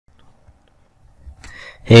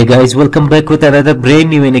Hey guys, welcome back with another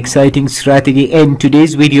brand new and exciting strategy. In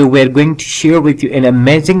today's video, we are going to share with you an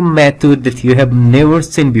amazing method that you have never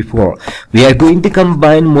seen before. We are going to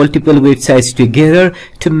combine multiple websites together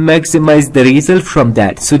to maximize the result from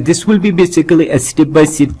that. So this will be basically a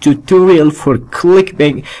step-by-step tutorial for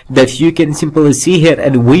ClickBank that you can simply see here,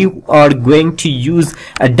 and we are going to use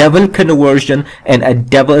a double conversion and a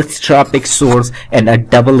double traffic source and a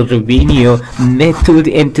double revenue method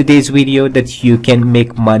in today's video that you can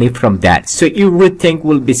make money from that. So everything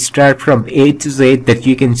will be start from A to Z that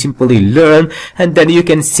you can simply learn, and then you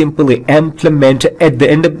can simply implement. At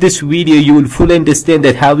the end of this video, you will fully understand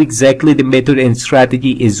that how exactly the method and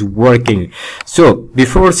strategy is working. So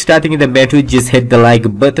before starting the method, just hit the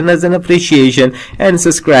like button as an appreciation and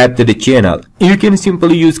subscribe to the channel. You can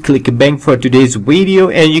simply use ClickBank for today's video,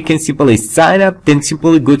 and you can simply sign up, then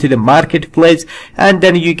simply go to the marketplace, and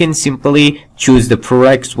then you can simply choose the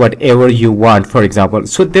products whatever you want. For example,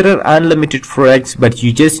 so there are unlimited products, but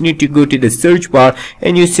you just need to go to the search bar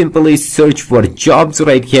and you simply search for jobs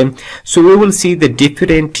right here. So we will see the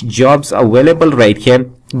different jobs available right here,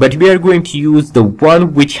 but we are going to use the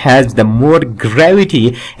one which has the more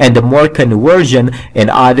gravity and the more conversion in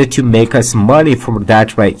order to make us money from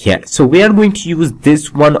that right here. So we are going to use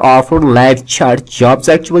this one offer live chat jobs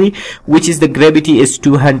actually, which is the gravity is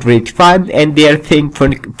 205, and they are saying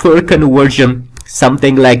for conversion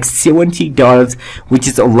something like $70, which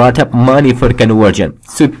is a lot of money for conversion.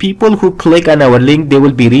 So people who click on our link, they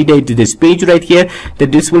will be redirected to this page right here,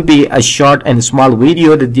 that this will be a short and small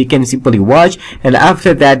video that they can simply watch, and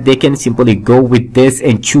after that they can simply go with this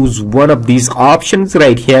and choose one of these options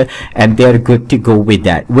right here, and they're good to go with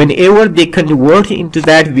that. Whenever they convert into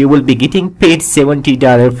that, we will be getting paid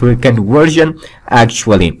 $70 for conversion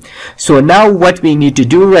actually. So now what we need to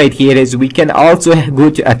do right here is we can also go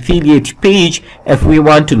to affiliate page if we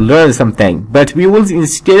want to learn something, but we will,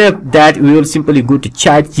 instead of that, we will simply go to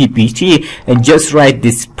ChatGPT and just write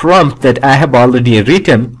this prompt that I have already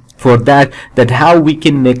written for that how we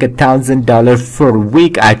can make $1,000 per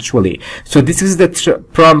week actually. So this is the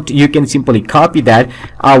prompt. You can simply copy that.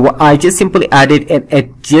 I just simply added,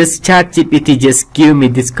 and just ChatGPT just give me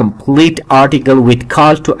this complete article with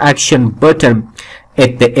call to action button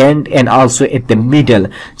at the end and also at the middle.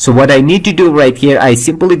 So what I need to do right here, I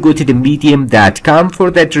simply go to the medium.com. For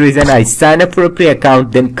that reason, I sign up for a free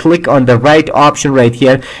account, then click on the right option right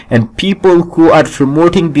here, and people who are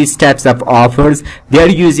promoting these types of offers, they are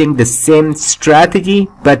using the same strategy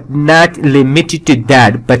but not limited to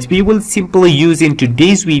that. But we will simply use in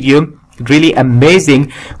today's video really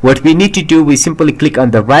amazing. What we need to do, we simply click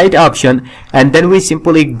on the right option, and then we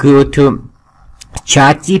simply go to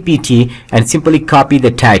ChatGPT and simply copy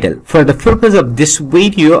the title. For the purpose of this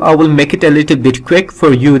video, I will make it a little bit quick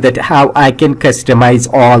for you that how I can customize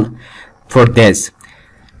all for this.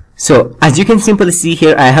 So as you can simply see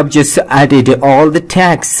here, I have just added all the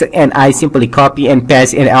text, and I simply copy and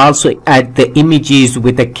paste, and also add the images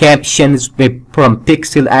with the captions from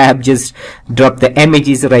Pixel. I have just dropped the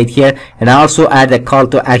images right here, and I also add a call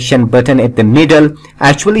to action button at the middle.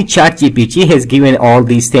 Actually, ChatGPT has given all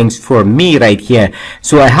these things for me right here.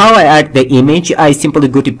 So how I add the image, I simply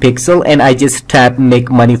go to Pixel and I just tap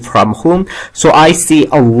make money from home. So I see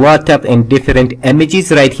a lot of and different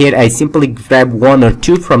images right here. I simply grab one or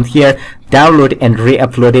two from here, download and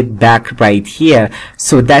re-upload it back right here.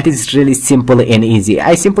 So that is really simple and easy.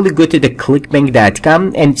 I simply go to the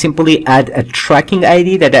clickbank.com and simply add a tracking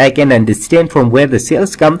ID that I can understand from where the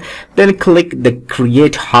sales come, then click the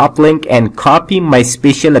create hop link and copy my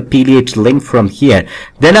special affiliate link from here.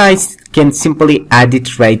 Then I can simply add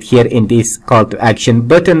it right here in this call to action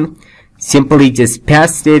button. Simply just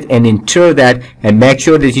paste it and enter that, and make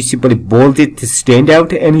sure that you simply bold it to stand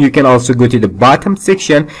out. And you can also go to the bottom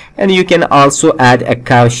section, and you can also add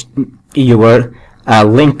your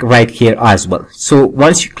link right here as well. So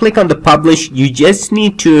once you click on the publish, you just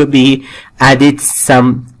need to be added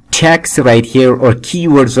some text right here or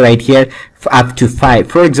keywords right here up to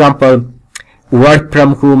 5. For example, work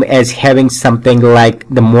from home as having something like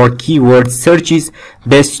the more keyword searches,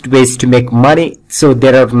 best ways to make money. So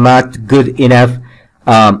there are not good enough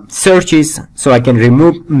searches, so I can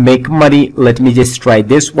remove make money. Let me just try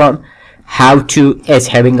this one. How to as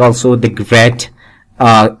having also the great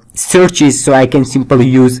searches, so I can simply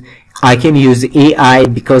use AI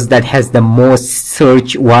because that has the most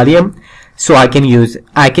search volume. So I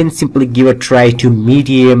can simply give a try to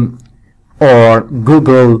Medium or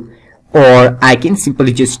Google, or I can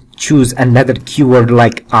simply just choose another keyword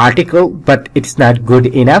like article, but it's not good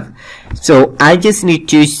enough. So I just need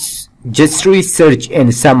to just research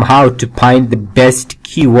and somehow to find the best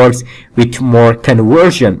keywords with more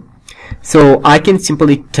conversion. So I can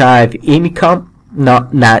simply type income,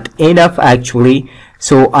 not enough actually.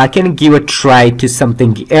 So I can give a try to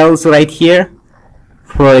something else right here.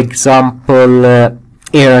 For example,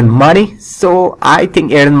 earn money. So I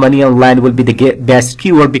think earn money online will be the best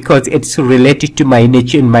keyword because it's related to my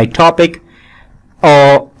niche and my topic.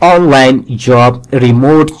 Or online job,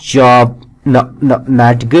 remote job,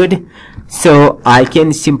 not good. So I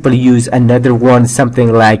can simply use another one,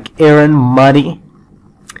 something like earn money.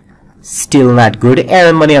 Still not good.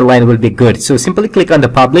 Earn money online will be good. So simply click on the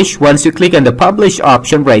publish. Once you click on the publish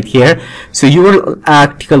option right here, so your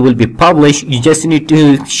article will be published. You just need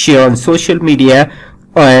to share on social media,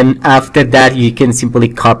 and after that you can simply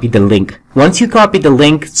copy the link. Once you copy the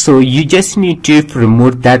link, so you just need to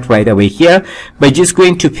promote that right away here by just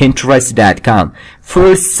going to Pinterest.com.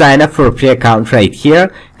 First, sign up for a free account right here,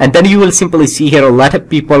 and then you will simply see here a lot of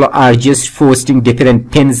people are just posting different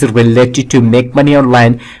pins related to make money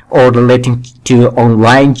online or relating to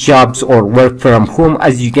online jobs or work from home,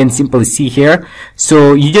 as you can simply see here.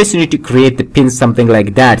 So you just need to create the pin, something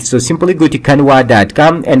like that. So simply go to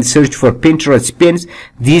Canva.com and search for Pinterest pins.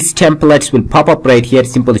 These templates will pop up right here.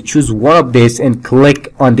 Simply choose one of this and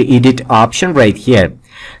click on the edit option right here.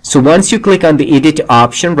 So once you click on the edit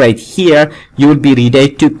option right here, you will be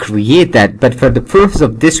ready to create that. But for the purpose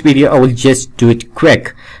of this video, I will just do it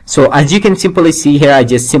quick. So as you can simply see here, I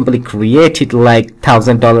just simply created like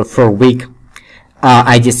 $1,000 for a week.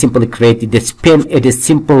 I just simply created this pin. It is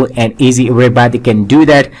simple and easy. Everybody can do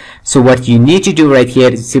that. So what you need to do right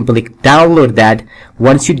here is simply download that.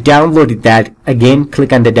 Once you download that, again,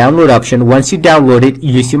 click on the download option. Once you download it,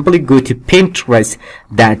 you simply go to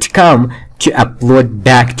Pinterest.com to upload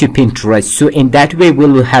back to Pinterest. So in that way, we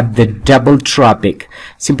will have the double traffic.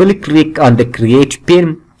 Simply click on the create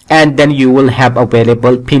pin, and then you will have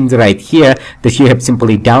available pins right here that you have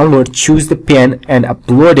simply download. Choose the pin and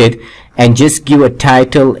upload it, and just give a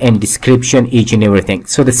title and description, each and everything.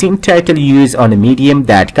 So the same title you use on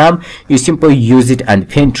medium.com, you simply use it on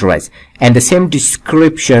Pinterest, and the same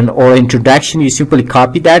description or introduction, you simply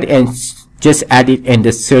copy that and just add it in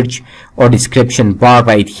the search or description bar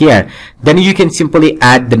right here. Then you can simply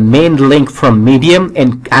add the main link from Medium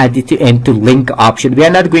and add it into link option. We are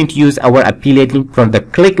not going to use our affiliate link from the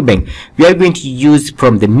ClickBank. We are going to use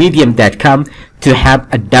from the medium.com to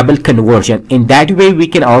have a double conversion. In that way, we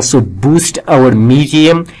can also boost our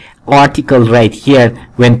Medium article right here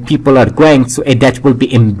when people are going, so that will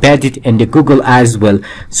be embedded in the Google as well.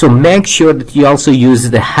 So make sure that you also use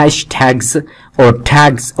the hashtags or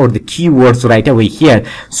tags or the keywords right away here.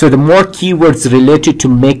 So the more keywords related to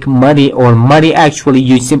make money or money, actually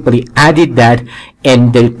you simply added that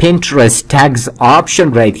in the Pinterest tags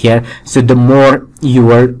option right here. So the more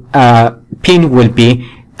your pin will be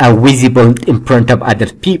visible in front of other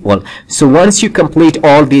people. So once you complete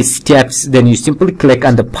all these steps, then you simply click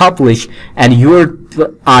on the publish, and your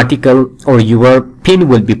article or your pin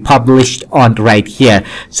will be published on right here.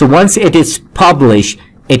 So once it is published,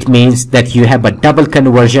 it means that you have a double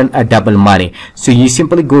conversion, a double money. So you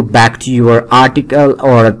simply go back to your article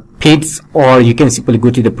or pins, or you can simply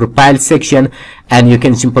go to the profile section and you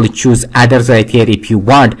can simply choose others right here if you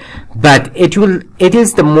want. But it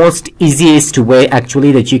is the most easiest way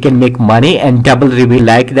actually that you can make money and double review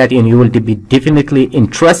like that, and you will be definitely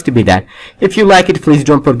interested with that. If you like it, please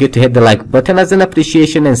don't forget to hit the like button as an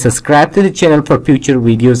appreciation and subscribe to the channel for future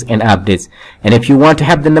videos and updates. And if you want to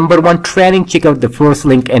have the #1 training, check out the first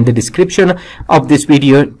link in the description of this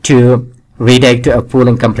video to redirect to a full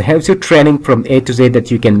and comprehensive training from A to Z that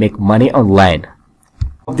you can make money online.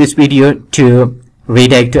 This video to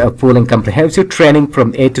redirect to a full and comprehensive training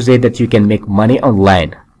from A to Z that you can make money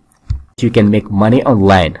online. You can make money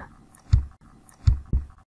online.